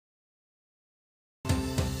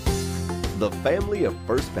The family of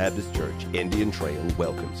First Baptist Church Indian Trail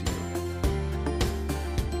welcomes you.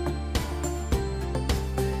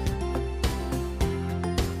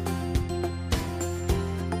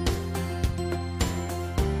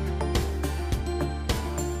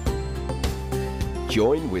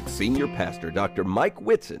 Join with Senior Pastor Dr. Mike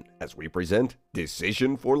Whitson as we present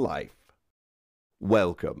Decision for Life.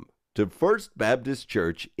 Welcome to First Baptist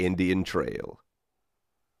Church Indian Trail.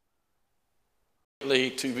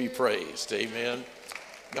 To be praised, amen.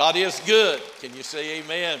 God is good. Can you say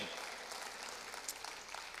amen?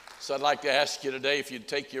 So I'd like to ask you today if you'd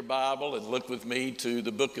take your Bible and look with me to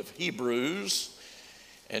the book of Hebrews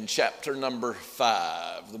and chapter number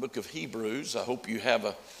 5. The book of Hebrews. I hope you have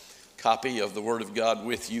a copy of the Word of God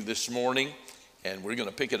with you this morning, and we're going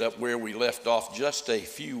to pick it up where we left off just a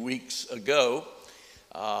few weeks ago.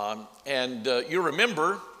 You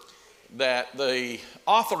remember that the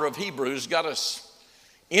author of Hebrews got us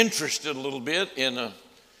interested a little bit in a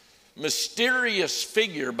mysterious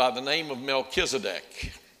figure by the name of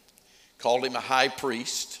Melchizedek. Called him a high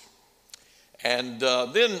priest. And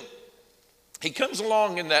then he comes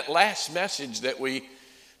along in that last message that we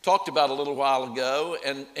talked about a little while ago,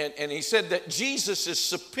 and he said that Jesus is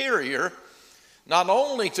superior not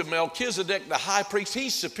only to Melchizedek the high priest,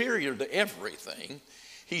 he's superior to everything.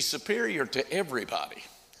 He's superior to everybody.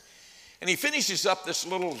 And he finishes up this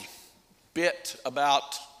little bit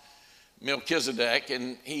about Melchizedek,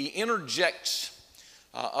 and he interjects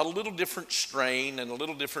a little different strain and a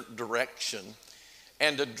little different direction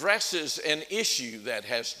and addresses an issue that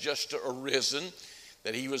has just arisen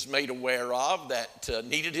that he was made aware of that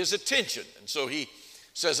needed his attention. And so he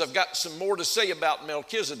says, I've got some more to say about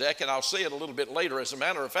Melchizedek, and I'll say it a little bit later. As a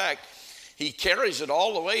matter of fact, he carries it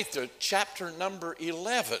all the way to chapter number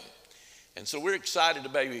 11. And so we're excited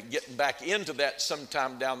about getting back into that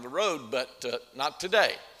sometime down the road, but not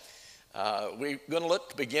today. We're going to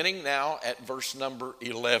look beginning now at verse number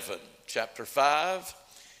 11. Chapter 5,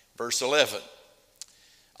 verse 11.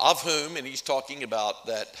 Of whom, and he's talking about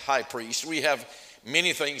that high priest, we have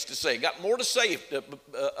many things to say. Got more to say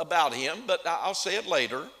about him, but I'll say it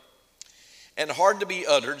later. And hard to be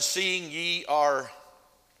uttered, seeing ye are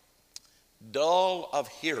dull of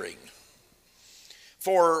hearing.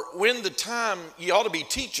 For when the time ye ought to be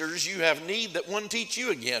teachers, you have need that one teach you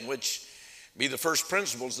again, which be the first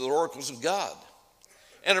principles of the oracles of God,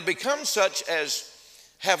 and are become such as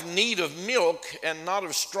have need of milk and not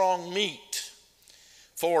of strong meat.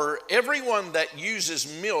 For everyone that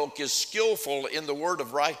uses milk is skillful in the word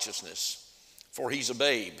of righteousness, for he's a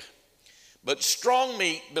babe. But strong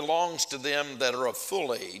meat belongs to them that are of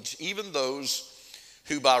full age, even those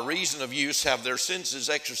who by reason of use have their senses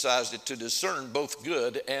exercised to discern both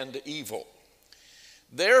good and evil.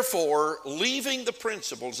 Therefore, leaving the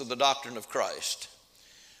principles of the doctrine of Christ,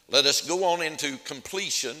 let us go on into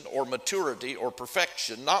completion or maturity or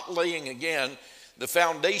perfection, not laying again the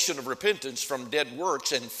foundation of repentance from dead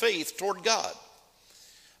works and faith toward God,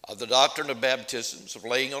 of the doctrine of baptisms, of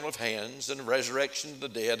laying on of hands, and resurrection of the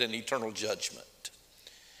dead, and eternal judgment.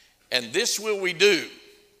 And this will we do,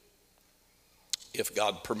 if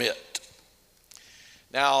God permit.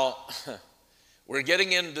 Now, we're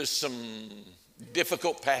getting into some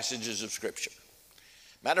difficult passages of Scripture.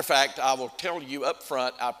 Matter of fact, I will tell you up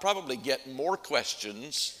front, I probably get more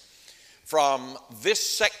questions from this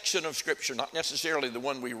section of Scripture, not necessarily the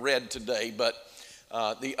one we read today, but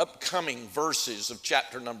the upcoming verses of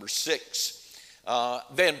chapter number 6,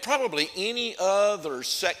 than probably any other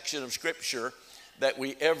section of Scripture that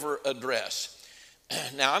we ever address.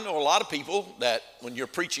 Now, I know a lot of people that when you're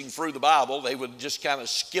preaching through the Bible, they would just kind of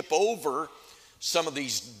skip over some of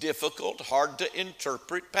these difficult, hard to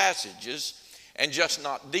interpret passages and just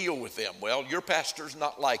not deal with them. Well, your pastor's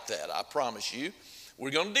not like that, I promise you.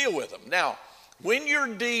 We're going to deal with them. Now, when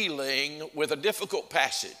you're dealing with a difficult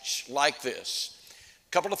passage like this,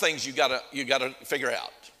 a couple of things you got to figure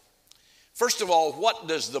out. First of all, what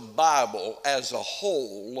does the Bible as a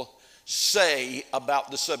whole say about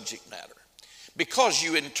the subject matter? Because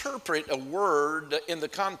you interpret a word in the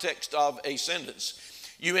context of a sentence.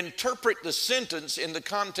 You interpret the sentence in the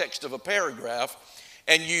context of a paragraph,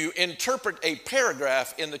 and you interpret a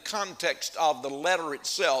paragraph in the context of the letter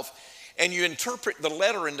itself, and you interpret the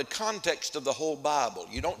letter in the context of the whole Bible.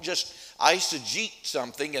 You don't just eisegete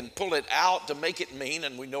something and pull it out to make it mean,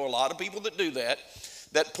 and we know a lot of people that do that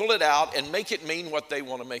pull it out and make it mean what they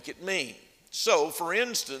want to make it mean. So, for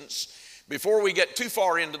instance, before we get too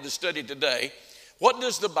far into the study today, what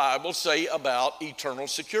does the Bible say about eternal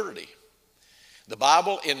security? The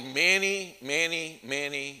Bible in many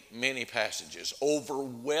passages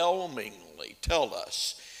overwhelmingly tell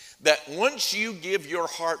us that once you give your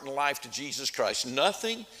heart and life to Jesus Christ,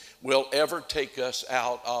 nothing will ever take us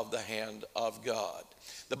out of the hand of God.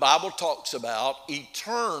 The Bible talks about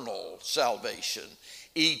eternal salvation,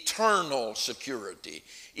 eternal security,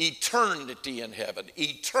 eternity in heaven,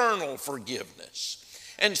 eternal forgiveness.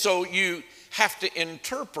 And so you have to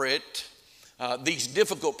interpret these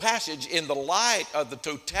difficult passages in the light of the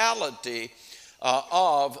totality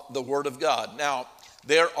of the Word of God. Now,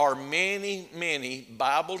 there are many, many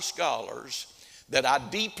Bible scholars that I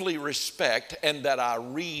deeply respect and that I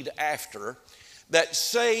read after that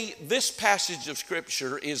say this passage of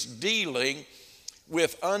Scripture is dealing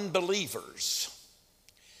with unbelievers.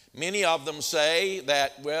 Many of them say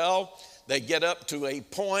that, well, they get up to a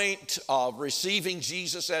point of receiving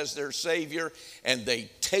Jesus as their Savior and they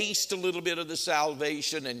taste a little bit of the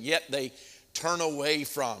salvation and yet they turn away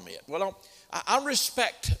from it. Well, I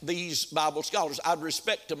respect these Bible scholars. I'd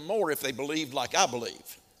respect them more if they believed like I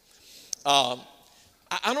believe.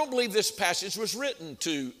 I don't believe this passage was written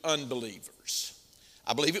to unbelievers.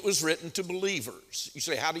 I believe it was written to believers. You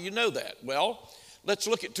say, how do you know that? Well, let's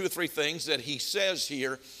look at two or three things that he says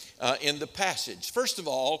here in the passage. First of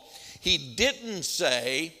all, he didn't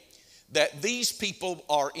say that these people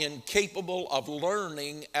are incapable of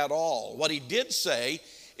learning at all. What he did say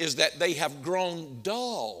is that they have grown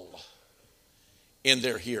dull in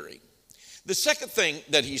their hearing. The second thing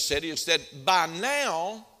that he said is that by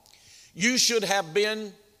now you should have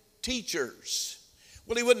been teachers.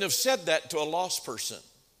 Well, he wouldn't have said that to a lost person.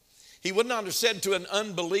 He would not have said to an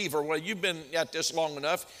unbeliever, well, you've been at this long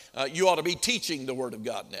enough, you ought to be teaching the Word of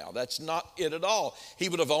God now. That's not it at all. He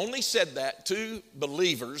would have only said that to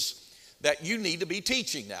believers that you need to be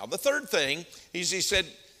teaching now. The third thing is he said,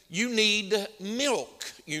 you need milk.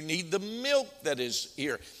 You need the milk that is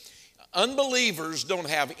here. Unbelievers don't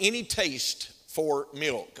have any taste for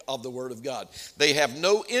milk of the Word of God. They have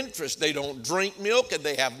no interest. They don't drink milk and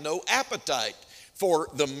they have no appetite for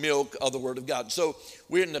the milk of the Word of God. So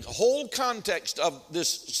we're in the whole context of this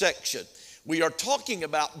section. We are talking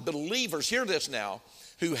about believers, hear this now,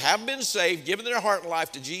 who have been saved, given their heart and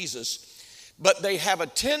life to Jesus, but they have a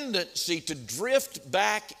tendency to drift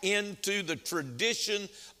back into the tradition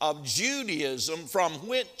of Judaism from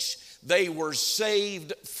which they were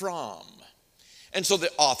saved from. And so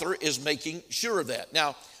the author is making sure of that.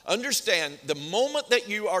 Now, understand, the moment that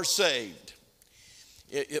you are saved,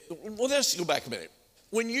 well, let's go back a minute.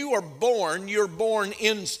 When you are born, you're born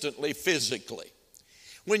instantly physically.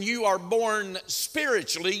 When you are born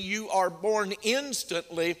spiritually, you are born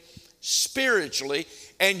instantly spiritually,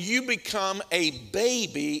 and you become a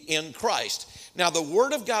baby in Christ. Now, the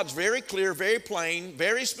Word of God's very clear, very plain,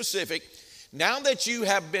 very specific. Now that you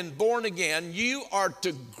have been born again, you are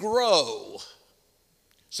to grow.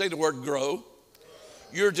 Say the word grow.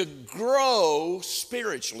 You're to grow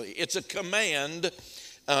spiritually. It's a command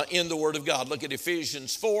in the Word of God. Look at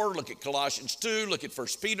Ephesians 4, look at Colossians 2, look at 1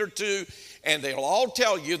 Peter 2, and they'll all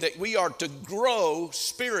tell you that we are to grow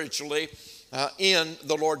spiritually in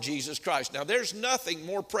the Lord Jesus Christ. Now, there's nothing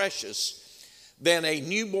more precious than a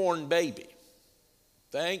newborn baby.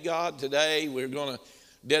 Thank God today we're going to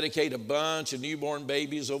dedicate a bunch of newborn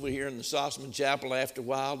babies over here in the Sossaman Chapel after a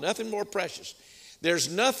while. Nothing more precious.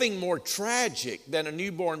 There's nothing more tragic than a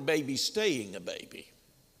newborn baby staying a baby.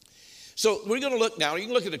 So we're going to look now. You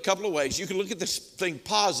can look at a couple of ways. You can look at this thing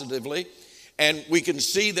positively, and we can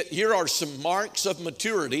see that here are some marks of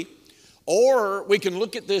maturity. Or we can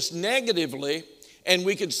look at this negatively, and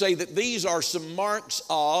we can say that these are some marks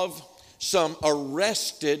of some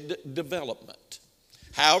arrested development.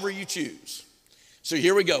 However you choose. So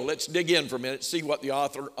here we go. Let's dig in for a minute, see what the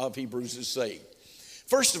author of Hebrews is saying.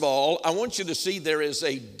 First of all, I want you to see there is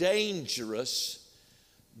a dangerous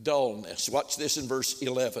dullness. Watch this in verse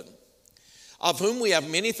 11. Of whom we have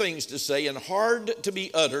many things to say and hard to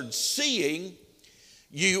be uttered, seeing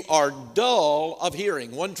you are dull of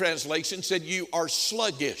hearing. One translation said you are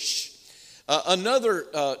sluggish. Another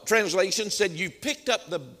translation said you picked up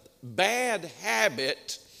the bad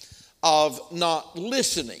habit of not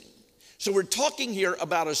listening. So we're talking here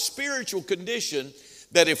about a spiritual condition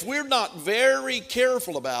that if we're not very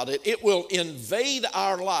careful about it, it will invade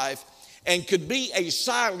our life and could be a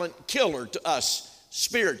silent killer to us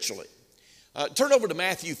spiritually. Turn over to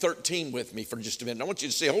Matthew 13 with me for just a minute. I want you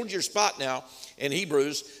to see, hold your spot now in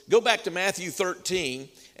Hebrews. Go back to Matthew 13,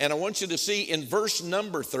 and I want you to see in verse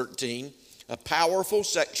number 13, a powerful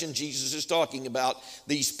section. Jesus is talking about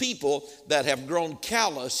these people that have grown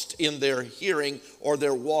calloused in their hearing or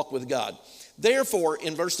their walk with God. Therefore,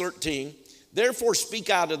 in verse 13, therefore speak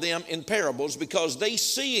out of them in parables, because they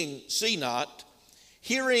seeing see not,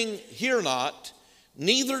 hearing hear not,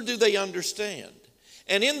 neither do they understand.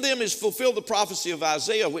 And in them is fulfilled the prophecy of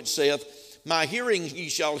Isaiah, which saith, My hearing ye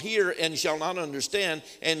shall hear and shall not understand,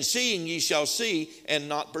 and seeing ye shall see and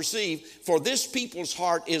not perceive. For this people's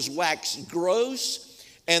heart is waxed gross,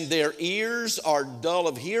 and their ears are dull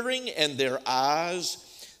of hearing, and their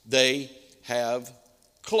eyes they have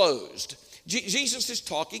closed. Jesus is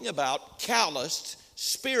talking about calloused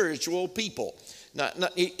spiritual people. Now,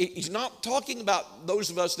 he's not talking about those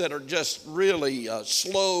of us that are just really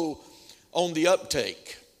slow on the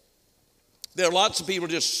uptake. There are lots of people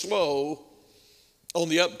just slow on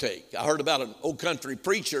the uptake. I heard about an old country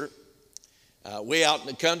preacher way out in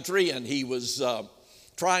the country, and he was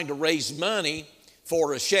trying to raise money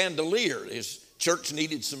for a chandelier. His church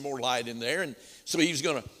needed some more light in there, and so he was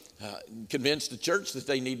going to convince the church that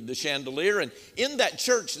they needed the chandelier. And in that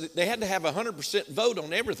church, they had to have a 100% vote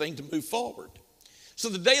on everything to move forward. So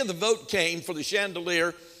the day of the vote came for the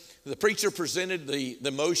chandelier. The preacher presented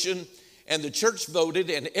the motion, and the church voted,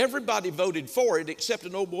 and everybody voted for it except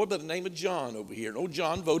an old boy by the name of John over here. And old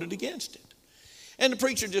John voted against it. And the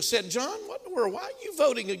preacher just said, John, what in the world? Why are you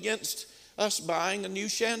voting against us buying a new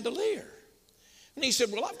chandelier? And he said,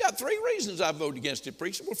 well, I've got 3 reasons I vote against it,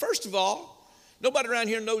 preacher. Well, first of all, nobody around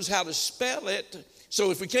here knows how to spell it. So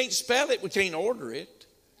if we can't spell it, we can't order it.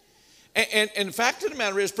 And the fact of the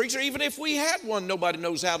matter is, preacher, even if we had one, nobody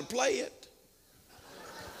knows how to play it.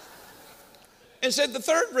 And said the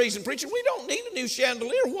third reason, preacher, we don't need a new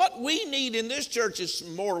chandelier. What we need in this church is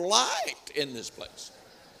some more light in this place.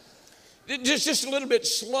 Just a little bit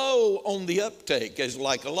slow on the uptake, as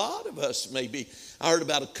like a lot of us maybe. I heard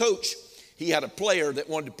about a coach. He had a player that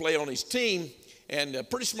wanted to play on his team, and a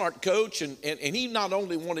pretty smart coach, and he not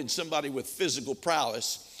only wanted somebody with physical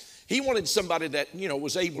prowess, he wanted somebody that,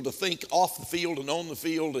 was able to think off the field and on the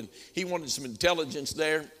field, and he wanted some intelligence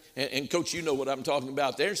there. And Coach, you know what I'm talking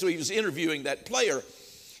about there. So he was interviewing that player,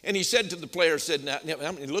 and he said to the player, now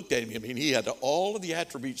he looked at him, he had all of the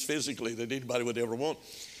attributes physically that anybody would ever want.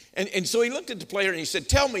 And so he looked at the player and he said,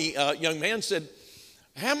 tell me, young man,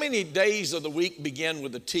 how many days of the week begin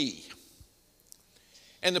with a T?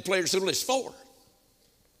 And the player said, well, it's 4.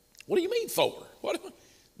 What do you mean 4?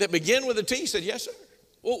 That begin with a T? He said, yes, sir.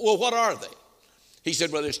 Well, what are they? He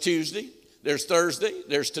said, well, there's Tuesday, there's Thursday,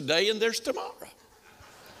 there's today, and there's tomorrow.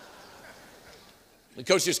 The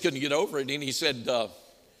coach just couldn't get over it, and he said, now,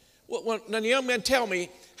 the young man, tell me,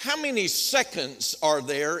 how many seconds are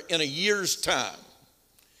there in a year's time?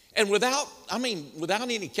 And without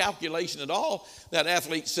any calculation at all, that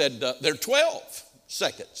athlete said, there are 12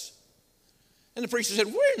 seconds. And the preacher said,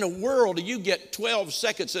 where in the world do you get 12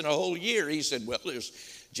 seconds in a whole year? He said, well, there's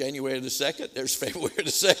January the 2nd, there's February the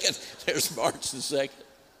 2nd, there's March the 2nd.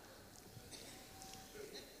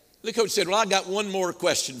 The coach said, well, I got one more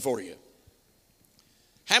question for you.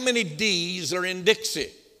 How many D's are in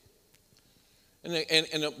Dixie?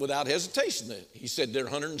 And without hesitation, he said, there are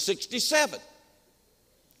 167.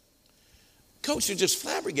 Coach was just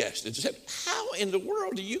flabbergasted. He said, how in the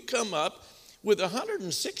world do you come up with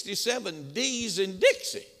 167 D's in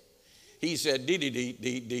Dixie? He said,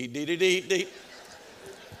 D.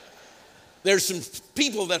 There's some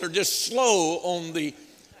people that are just slow on the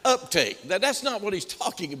uptake. That's not what he's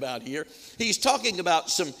talking about here. He's talking about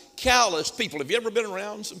some callous people. Have you ever been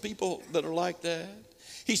around some people that are like that?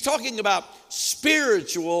 He's talking about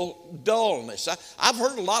spiritual dullness. I've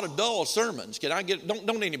heard a lot of dull sermons. Can I get,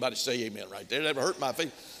 don't anybody say amen right there. That ever hurt my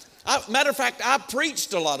feelings. Matter of fact, I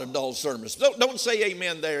preached a lot of dull sermons. Don't say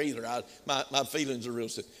amen there either. My feelings are real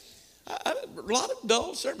sick. A lot of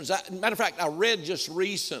dull sermons. Matter of fact, I read just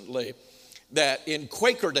recently that in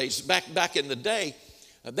Quaker days, back in the day,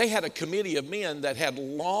 they had a committee of men that had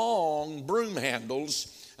long broom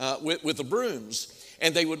handles with the brooms.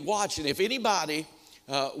 And they would watch, and if anybody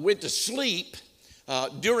went to sleep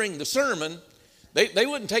during the sermon, they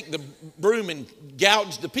wouldn't take the broom and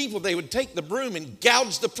gouge the people. They would take the broom and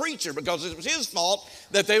gouge the preacher because it was his fault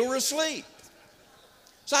that they were asleep.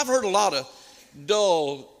 So I've heard a lot of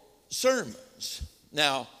dull sermons.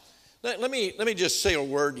 Now, let me just say a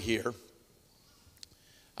word here.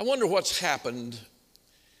 I wonder what's happened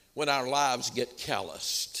when our lives get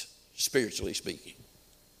calloused, spiritually speaking.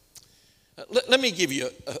 Let me give you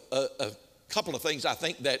a couple of things I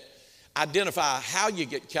think that identify how you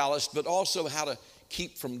get calloused, but also how to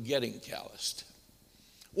keep from getting calloused.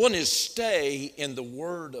 One is stay in the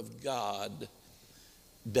Word of God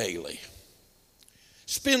daily.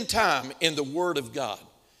 Spend time in the Word of God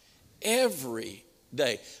every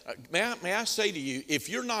day. May I say to you, if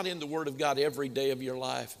you're not in the Word of God every day of your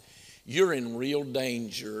life, you're in real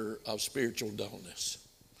danger of spiritual dullness.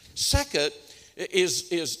 Second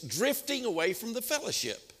is drifting away from the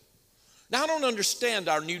fellowship. Now, I don't understand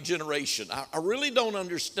our new generation. I really don't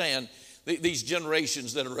understand these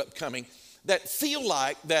generations that are upcoming that feel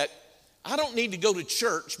like that I don't need to go to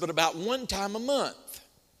church but about one time a month.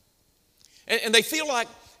 And they feel like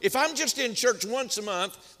if I'm just in church once a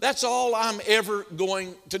month, that's all I'm ever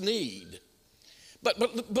going to need. But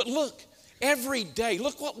look, every day,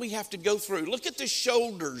 look what we have to go through. Look at the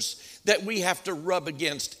shoulders that we have to rub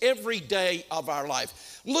against every day of our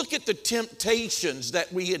life. Look at the temptations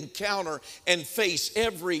that we encounter and face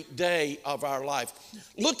every day of our life.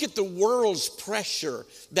 Look at the world's pressure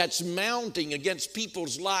that's mounting against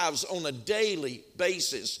people's lives on a daily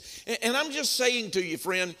basis. And I'm just saying to you,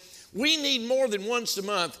 friend, we need more than once a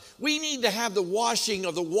month. We need to have the washing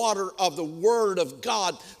of the water of the Word of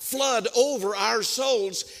God flood over our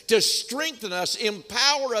souls to strengthen us,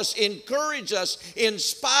 empower us, encourage us,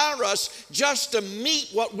 inspire us just to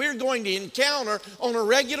meet what we're going to encounter on a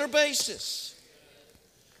regular basis.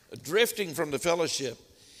 A drifting from the fellowship.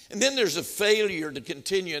 And then there's a failure to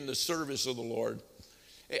continue in the service of the Lord.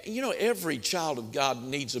 You know, every child of God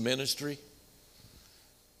needs a ministry.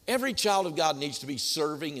 Every child of God needs to be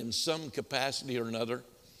serving in some capacity or another.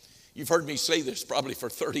 You've heard me say this probably for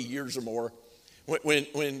 30 years or more.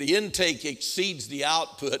 When the intake exceeds the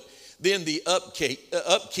output, then the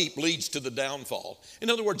upkeep leads to the downfall. In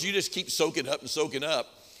other words, you just keep soaking up and soaking up.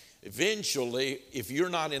 Eventually, if you're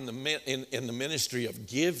not in the ministry of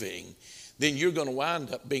giving, then you're going to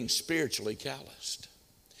wind up being spiritually calloused.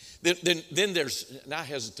 Then there's, and I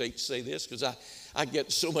hesitate to say this because I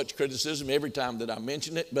get so much criticism every time that I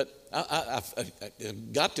mention it, but I've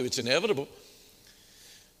got to, it's inevitable.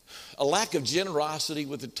 A lack of generosity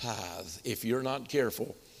with the tithe, if you're not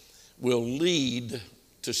careful, will lead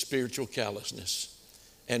to spiritual callousness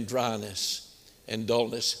and dryness and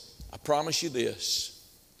dullness. I promise you this,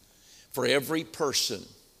 for every person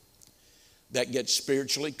that gets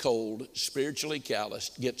spiritually cold, spiritually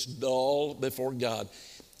calloused, gets dull before God,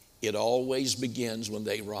 it always begins when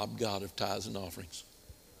they rob God of tithes and offerings.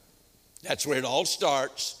 That's where it all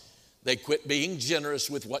starts. They quit being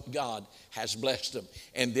generous with what God has blessed them.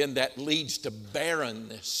 And then that leads to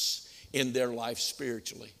barrenness in their life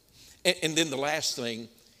spiritually. And then the last thing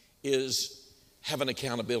is have an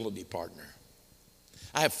accountability partner.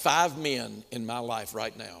 I have 5 men in my life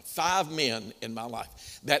right now, 5 men in my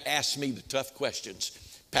life that ask me the tough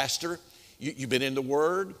questions. Pastor, you've been in the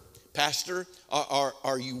Word. Pastor,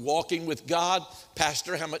 are you walking with God?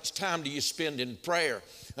 Pastor, how much time do you spend in prayer?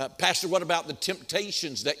 Pastor, what about the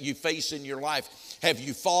temptations that you face in your life? Have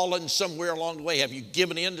you fallen somewhere along the way? Have you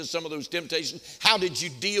given in to some of those temptations? How did you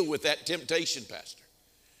deal with that temptation, Pastor?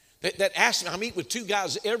 That ask me. I meet with 2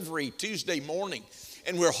 guys every Tuesday morning,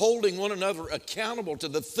 and we're holding one another accountable to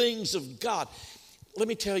the things of God. Let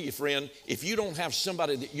me tell you, friend, if you don't have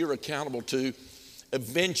somebody that you're accountable to,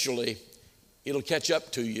 eventually it'll catch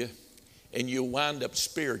up to you and you'll wind up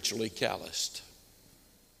spiritually calloused.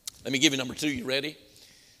 Let me give you number 2. You ready?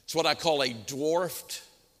 It's what I call a dwarfed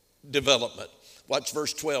development. Watch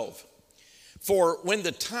verse 12. For when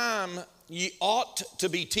the time ye ought to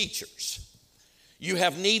be teachers, you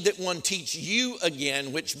have need that one teach you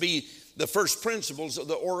again, which be the first principles of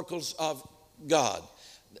the oracles of God.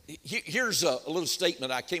 Here's a little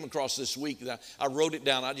statement I came across this week. That I wrote it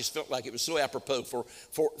down. I just felt like it was so apropos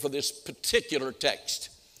for this particular text.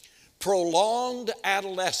 Prolonged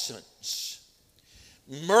adolescence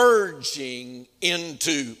merging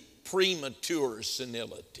into premature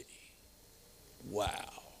senility. Wow.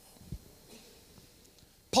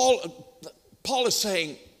 Paul is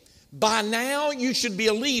saying, by now you should be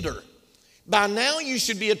a leader. By now you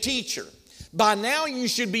should be a teacher. By now you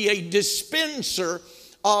should be a dispenser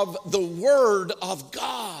of the Word of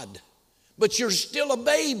God. But you're still a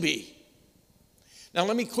baby. Now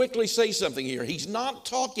let me quickly say something here. He's not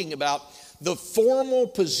talking about the formal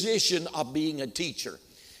position of being a teacher.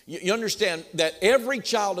 You understand that every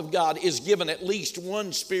child of God is given at least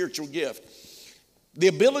one spiritual gift. The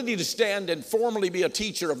ability to stand and formally be a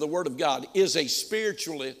teacher of the Word of God is a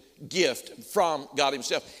spiritual gift from God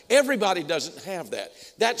Himself. Everybody doesn't have that.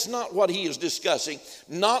 That's not what he is discussing,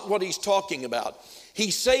 not what he's talking about.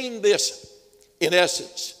 He's saying this in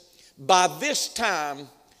essence. By this time,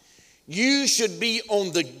 you should be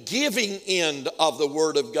on the giving end of the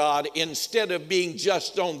Word of God instead of being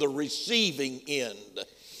just on the receiving end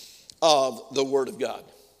of the Word of God.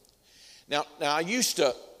 Now I used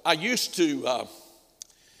to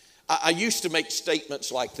make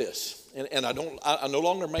statements like this, and I no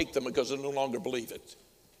longer make them because I no longer believe it.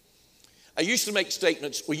 I used to make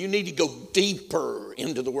statements, well, you need to go deeper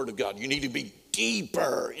into the Word of God. You need to be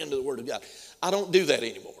deeper into the Word of God. I don't do that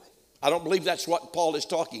anymore. I don't believe that's what Paul is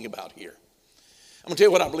talking about here. I'm going to tell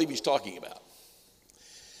you what I believe he's talking about.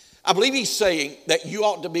 I believe he's saying that you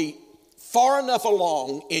ought to be far enough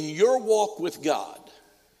along in your walk with God,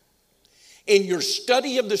 in your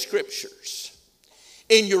study of the Scriptures,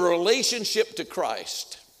 in your relationship to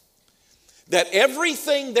Christ, that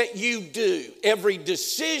everything that you do, every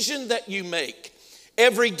decision that you make,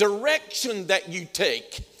 every direction that you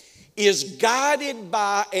take is guided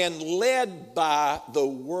by and led by the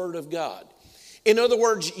Word of God. In other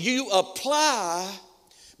words, you apply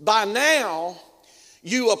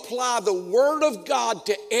the Word of God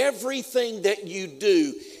to everything that you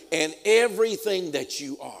do and everything that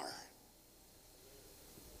you are.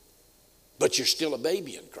 But you're still a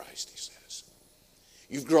baby in Christ, he says.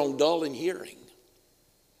 You've grown dull in hearing.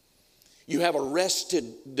 You have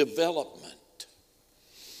arrested development.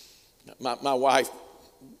 My wife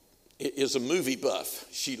is a movie buff.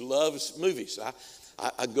 She loves movies.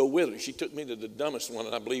 I go with her. She took me to the dumbest one,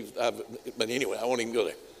 and I believe, but anyway, I won't even go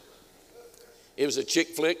there. It was a chick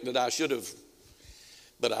flick that I should have,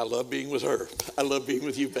 but I love being with her. I love being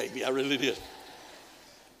with you, baby. I really did.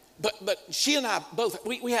 But she and I both,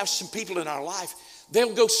 we have some people in our life,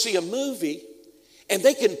 they'll go see a movie, and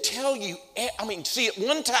they can tell you, see it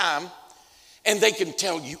one time, and they can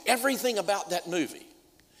tell you everything about that movie.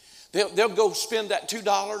 They'll go spend that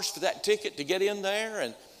 $2 for that ticket to get in there,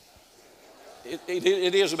 and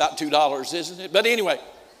it is about $2, isn't it? But anyway,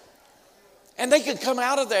 and they can come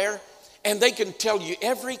out of there and they can tell you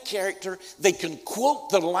every character. They can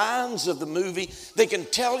quote the lines of the movie. They can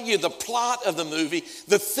tell you the plot of the movie,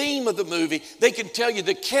 the theme of the movie. They can tell you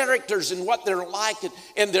the characters and what they're like,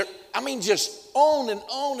 and they're, just on and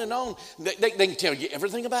on and on. They can tell you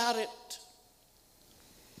everything about it.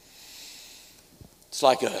 It's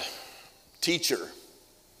like a teacher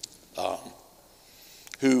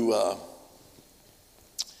who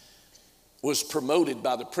was promoted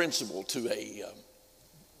by the principal to a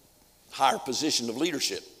higher position of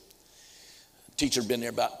leadership. Teacher had been there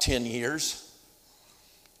about 10 years,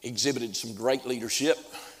 exhibited some great leadership.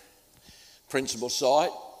 Principal saw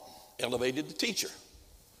it, elevated the teacher.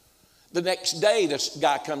 The next day, this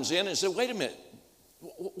guy comes in and said, wait a minute,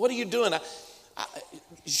 what are you doing?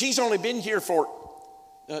 She's only been here for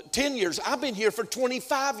 10 years. I've been here for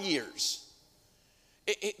 25 years.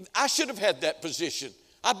 I should have had that position.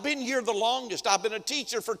 I've been here the longest. I've been a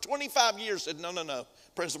teacher for 25 years. Said, no.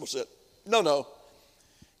 Principal said, no.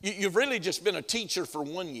 You've really just been a teacher for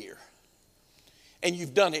 1 year. And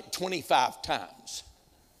you've done it 25 times.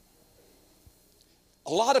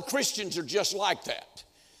 A lot of Christians are just like that.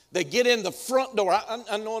 They get in the front door.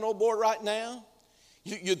 I know an old boy right now.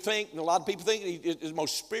 You'd think, a lot of people think he's the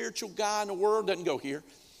most spiritual guy in the world. Doesn't go here.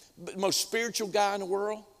 But most spiritual guy in the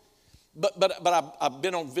world. But I've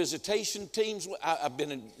been on visitation teams. I've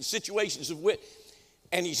been in situations of which,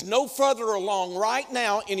 and he's no further along right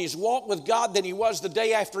now in his walk with God than he was the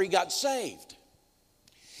day after he got saved.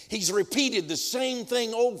 He's repeated the same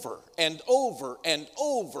thing over and over and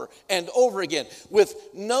over and over again with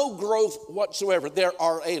no growth whatsoever. There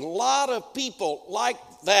are a lot of people like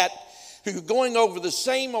that who are going over the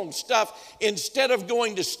same old stuff instead of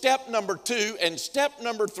going to step number 2 and step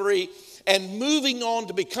number 3 and moving on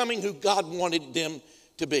to becoming who God wanted them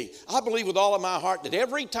to be. I believe with all of my heart that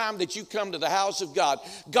every time that you come to the house of God,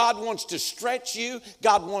 God wants to stretch you.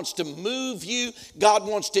 God wants to move you. God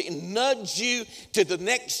wants to nudge you to the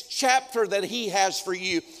next chapter that he has for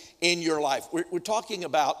you in your life. We're talking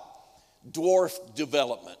about dwarf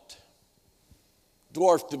development.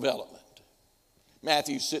 Dwarf development.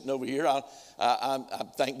 Matthew's sitting over here. I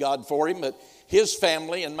thank God for him, but his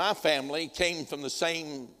family and my family came from the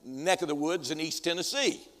same neck of the woods in East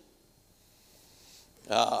Tennessee.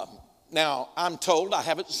 Now, I'm told, I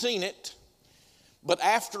haven't seen it, but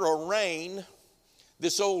after a rain,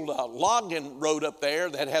 this old logging road up there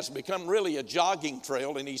that has become really a jogging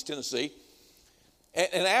trail in East Tennessee,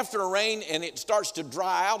 and after a rain and it starts to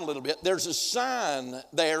dry out a little bit, there's a sign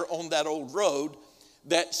there on that old road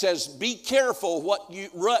that says, be careful what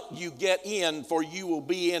rut you get in, for you will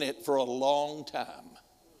be in it for a long time.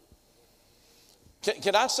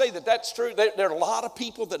 Can I say that that's true? There are a lot of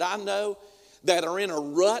people that I know that are in a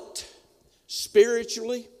rut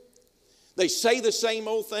spiritually. They say the same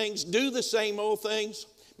old things, do the same old things.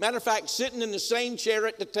 Matter of fact, sitting in the same chair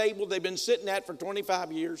at the table they've been sitting at for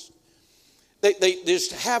 25 years. They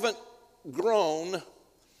just haven't grown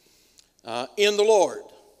in the Lord.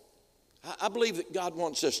 I believe that God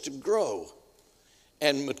wants us to grow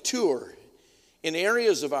and mature in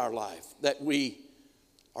areas of our life that we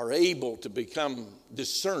are able to become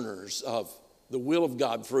discerners of the will of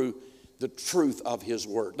God through the truth of his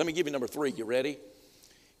word. Let me give you number 3. You ready?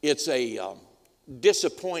 It's a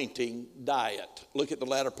disappointing diet. Look at the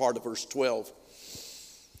latter part of verse 12.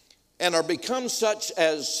 And are become such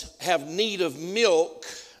as have need of milk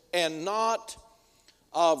and not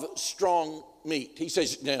of strong meat. He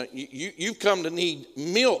says, now, you've come to need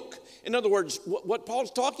milk. In other words, what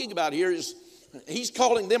Paul's talking about here is he's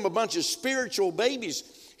calling them a bunch of spiritual babies.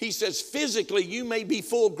 He says, physically, you may be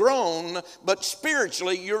full grown, but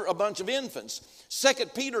spiritually, you're a bunch of infants. 2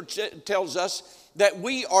 Peter tells us that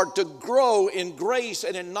we are to grow in grace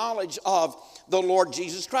and in knowledge of the Lord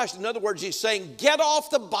Jesus Christ. In other words, he's saying, get off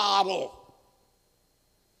the bottle.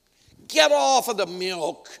 Get off of the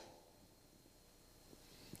milk.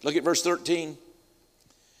 Look at verse 13.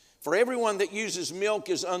 For everyone that uses milk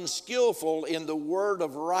is unskillful in the word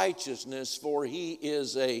of righteousness, for he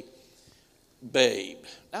is a babe.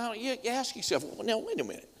 Now, you ask yourself, well, now, wait a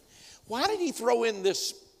minute. Why did he throw in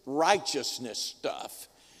this righteousness stuff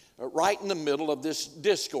right in the middle of this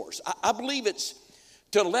discourse? I believe it's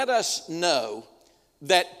to let us know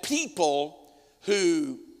that people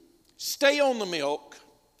who stay on the milk,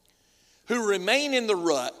 who remain in the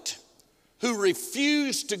rut, who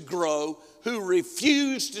refuse to grow, who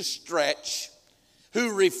refuse to stretch,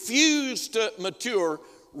 who refuse to mature,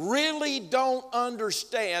 really don't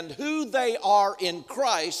understand who they are in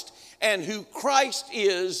Christ and who Christ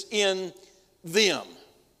is in them.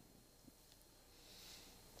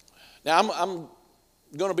 Now, I'm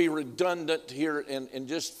going to be redundant here, and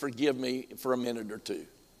just forgive me for a minute or two.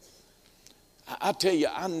 I tell you,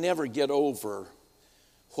 I never get over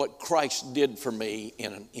what Christ did for me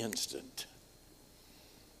in an instant.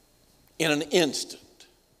 In an instant.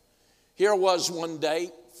 Here I was one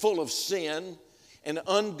day full of sin and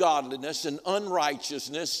ungodliness and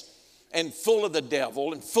unrighteousness and full of the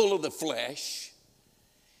devil and full of the flesh.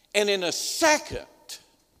 And in a second,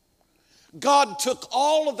 God took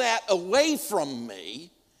all of that away from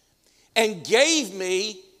me and gave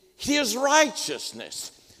me his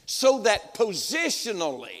righteousness, so that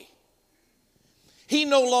positionally, he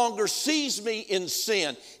no longer sees me in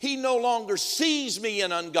sin. He no longer sees me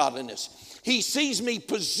in ungodliness. He sees me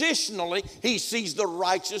positionally. He sees the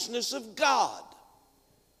righteousness of God.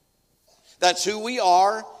 That's who we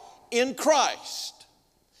are in Christ.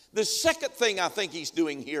 The second thing I think he's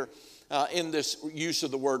doing here in this use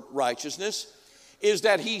of the word righteousness is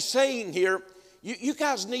that he's saying here, you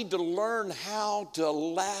guys need to learn how to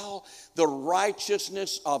allow the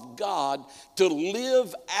righteousness of God to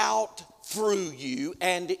live out through you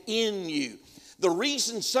and in you. The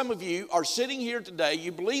reason some of you are sitting here today,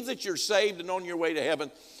 you believe that you're saved and on your way to heaven,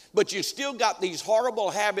 but you still got these horrible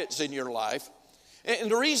habits in your life.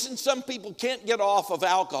 And the reason some people can't get off of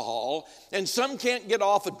alcohol, and some can't get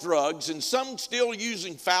off of drugs, and some still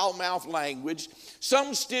using foul-mouthed language,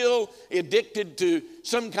 some still addicted to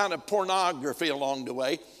some kind of pornography along the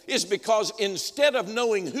way, is because instead of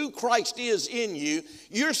knowing who Christ is in you,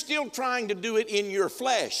 you're still trying to do it in your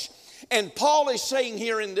flesh. And Paul is saying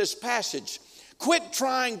here in this passage, quit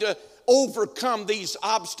trying to overcome these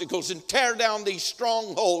obstacles and tear down these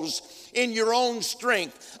strongholds in your own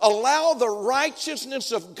strength. Allow the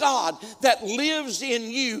righteousness of God that lives in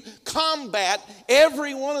you combat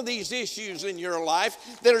every one of these issues in your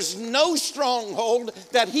life. There's no stronghold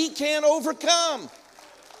that he can't overcome.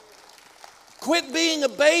 Quit being a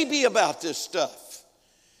baby about this stuff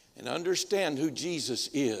and understand who Jesus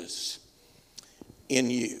is in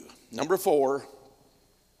you. Number 4,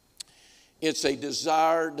 it's a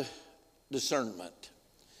desired discernment.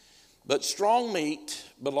 But strong meat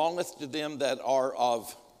belongeth to them that are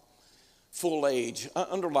of full age.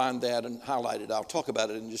 Underline that and highlight it. I'll talk about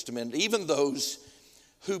it in just a minute. Even those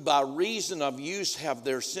who by reason of use have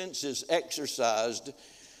their senses exercised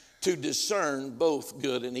to discern both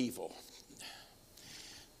good and evil.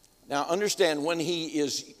 Now understand, when he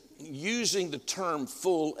is using the term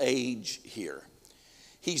full age here,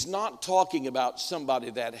 he's not talking about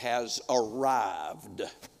somebody that has arrived.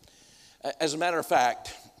 As a matter of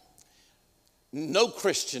fact, no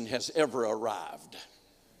Christian has ever arrived.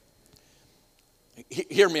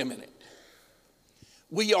 Hear me a minute.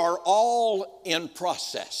 We are all in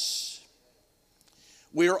process.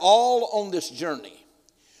 We're all on this journey.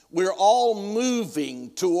 We're all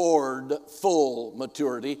moving toward full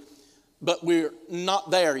maturity, but we're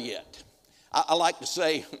not there yet. I like to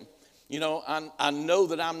say, you know, I know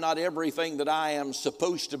that I'm not everything that I am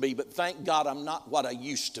supposed to be, but thank God I'm not what I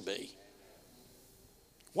used to be.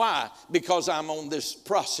 Why? Because I'm on this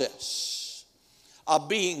process of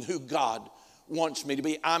being who God wants me to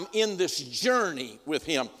be. I'm in this journey with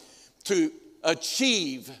him to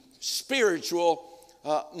achieve spiritual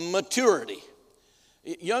maturity.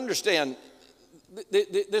 You understand,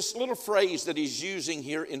 this little phrase that he's using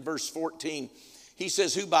here in verse 14, he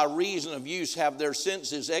says, who by reason of use have their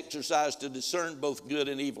senses exercised to discern both good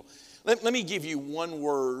and evil. Let me give you one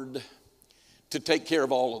word to take care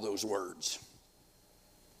of all of those words.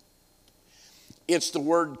 It's the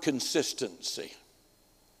word consistency.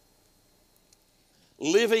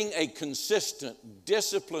 Living a consistent,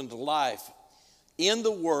 disciplined life in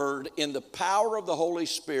the Word, in the power of the Holy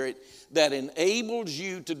Spirit that enables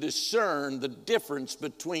you to discern the difference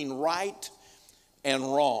between right and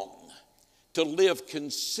wrong, to live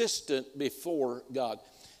consistent before God.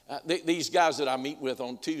 These guys that I meet with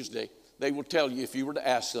on Tuesday, they will tell you, if you were to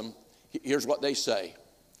ask them, here's what they say.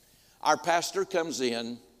 Our pastor comes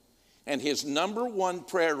in, and his number one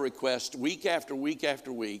prayer request week after week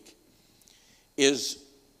after week is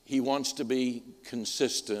he wants to be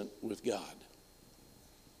consistent with God.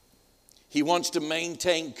 He wants to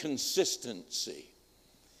maintain consistency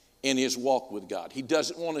in his walk with God. He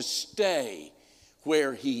doesn't want to stay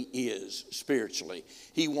where he is spiritually.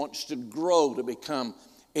 He wants to grow to become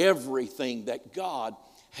everything that God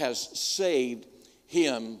has saved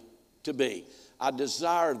him to be. I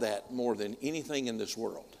desire that more than anything in this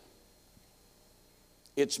world.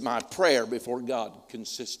 It's my prayer before God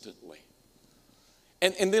consistently.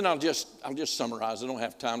 And then I'll just summarize. I don't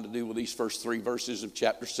have time to do with these first 3 verses of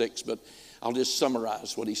chapter 6, but I'll just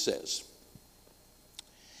summarize what he says.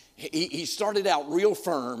 He started out real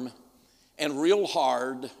firm and real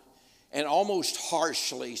hard and almost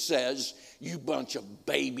harshly says, you bunch of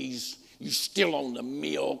babies, you still on the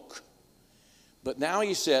milk. But now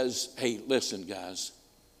he says, hey, listen, guys,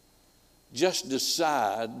 just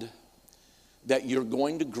decide that you're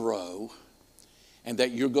going to grow and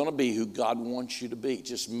that you're going to be who God wants you to be.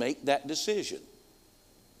 Just make that decision.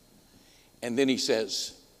 And then he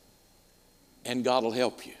says, and God will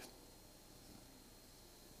help you.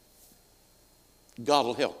 God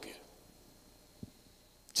will help you.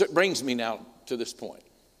 So it brings me now to this point.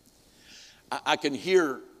 I can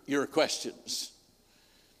hear your questions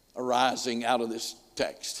arising out of this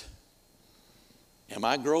text. Am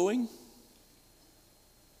I growing?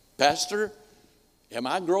 Pastor, am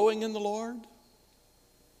I growing in the Lord?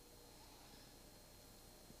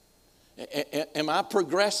 Am I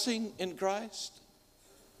progressing in Christ?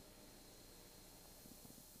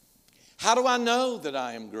 How do I know that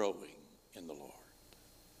I am growing in the Lord?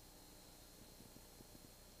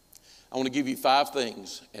 I want to give you 5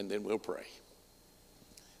 things and then we'll pray.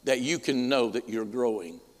 That you can know that you're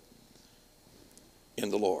growing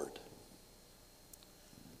in the Lord.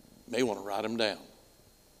 You may want to write them down.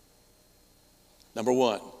 Number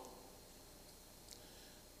 1,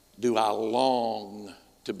 do I long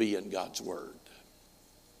to be in God's Word?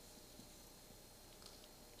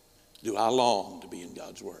 Do I long to be in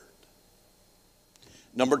God's Word?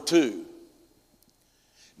 Number 2,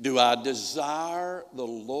 do I desire the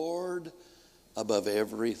Lord above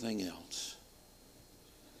everything else?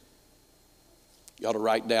 You ought to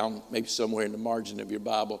write down maybe somewhere in the margin of your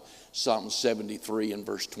Bible, Psalm 73 and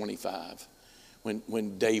verse 25.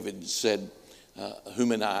 When David said,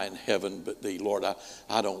 whom am I in heaven but thee? Lord,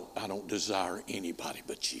 I don't desire anybody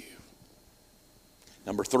but you.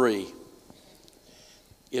 Number 3,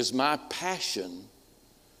 is my passion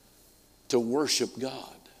to worship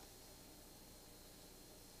God.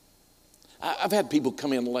 I've had people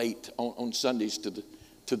come in late on Sundays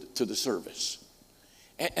to the service.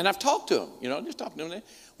 And I've talked to them, just talking to them.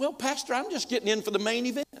 Well, Pastor, I'm just getting in for the main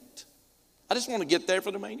event. I just want to get there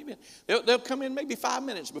for the main event. They'll come in maybe 5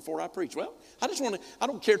 minutes before I preach. Well, I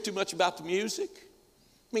don't care too much about the music.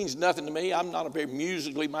 It means nothing to me. I'm not a very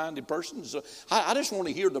musically minded person. So I just want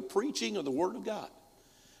to hear the preaching of the Word of God.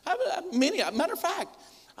 Matter of fact,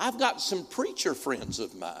 I've got some preacher friends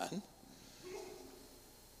of mine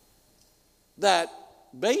that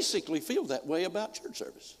basically feel that way about church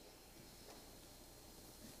service.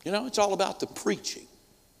 It's all about the preaching.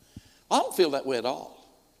 I don't feel that way at all.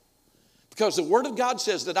 Because the Word of God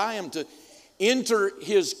says that I am to enter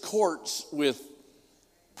His courts with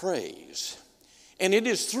praise. And it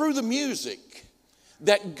is through the music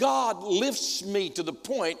that God lifts me to the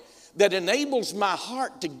point that enables my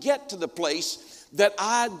heart to get to the place that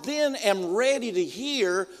I then am ready to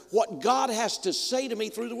hear what God has to say to me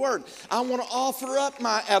through the Word. I want to offer up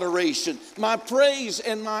my adoration, my praise,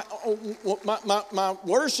 and my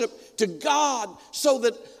worship to God so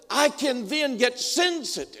that I can then get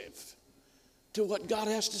sensitive to what God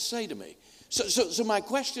has to say to me. So my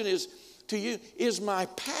question is to you, is my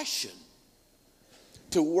passion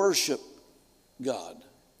to worship God?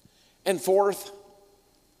 And 4th,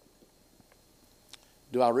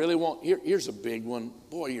 do I really want, here's a big one.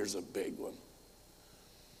 Boy, here's a big one.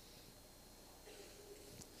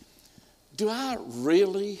 do I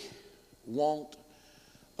really want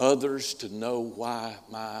others to know why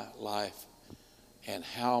my life and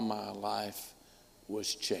how my life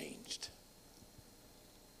was changed?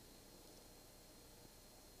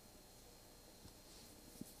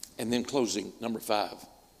 And then closing, number 5.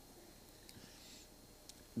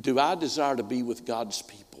 Do I desire to be with God's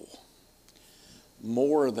people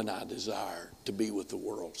more than I desire to be with the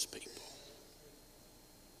world's people?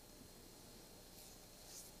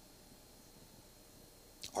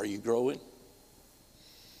 Are you growing?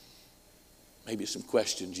 Maybe some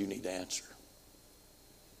questions you need to answer.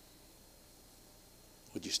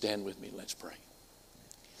 Would you stand with me? Let's pray.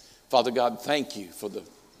 Father God, thank you for the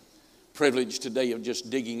privilege today of just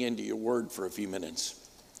digging into your word for a few minutes.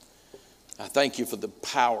 I thank you for the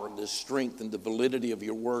power, the strength, and the validity of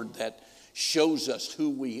your word that shows us who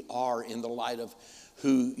we are in the light of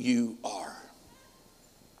who you are.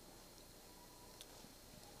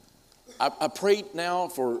 I pray now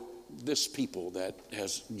for this people that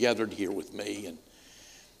has gathered here with me, and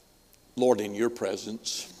Lord, in your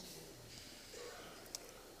presence,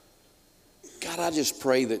 God, I just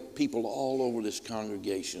pray that people all over this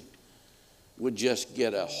congregation would just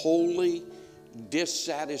get a holy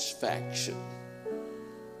dissatisfaction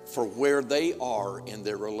for where they are in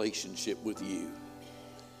their relationship with you.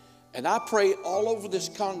 And I pray all over this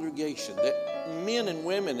congregation that men and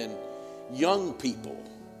women and young people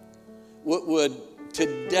would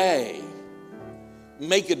today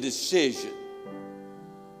make a decision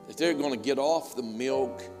that they're going to get off the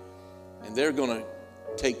milk and they're going to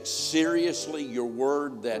take seriously your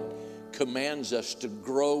word that commands us to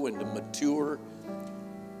grow and to mature.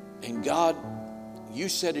 And God, you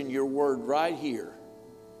said in your word right here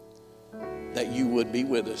that you would be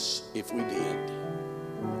with us if we did.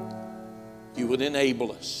 You would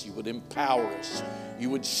enable us. You would empower us.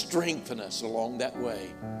 You would strengthen us along that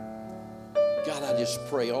way. God, I just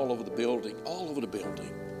pray all over the building,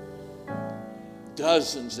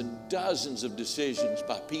 dozens and dozens of decisions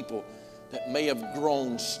by people that may have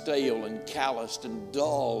grown stale and calloused and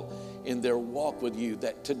dull in their walk with you,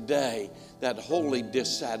 that today that holy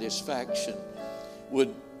dissatisfaction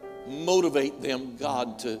would motivate them,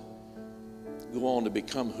 God, to go on to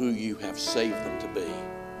become who you have saved them to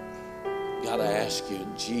be. God, I ask you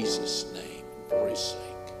in Jesus' name and for his sake.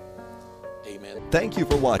 Amen. Thank you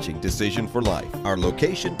for watching Decision for Life. Our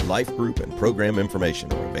location, life group, and program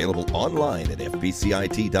information are available online at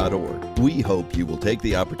fbcit.org. We hope you will take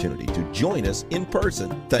the opportunity to join us in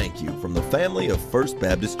person. Thank you from the family of First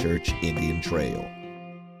Baptist Church, Indian Trail.